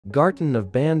Garten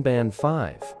of BanBan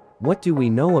 5. What do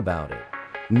we know about it?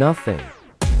 Nothing.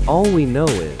 All we know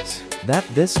is that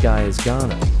this guy is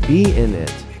gonna be in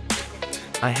it.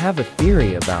 I have a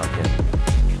theory about him.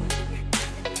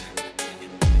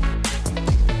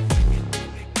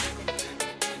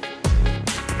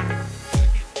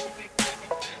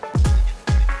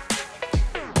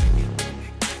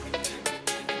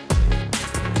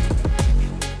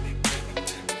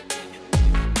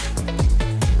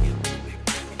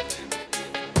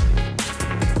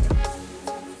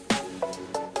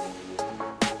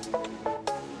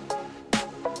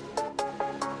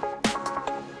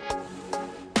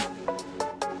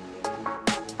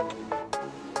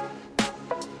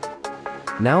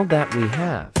 Now that we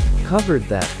have covered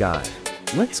that guy,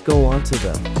 let's go on to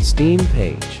the Steam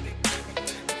page.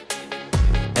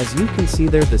 As you can see,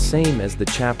 they're the same as the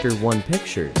Chapter 1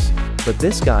 pictures, but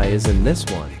this guy is in this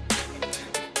one.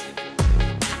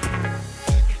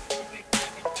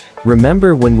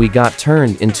 Remember when we got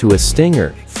turned into a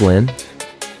stinger, Flynn?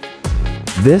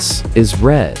 This is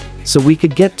red, so we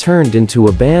could get turned into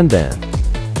a BanBan.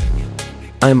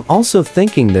 I'm also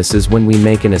thinking this is when we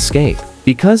make an escape,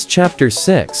 because Chapter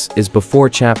 6 is before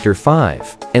Chapter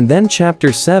 5, and then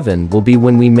Chapter 7 will be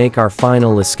when we make our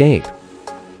final escape.